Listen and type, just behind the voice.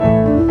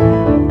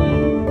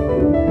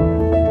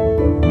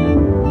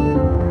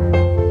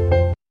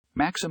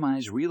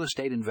Maximize real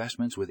estate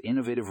investments with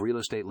innovative real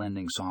estate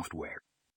lending software.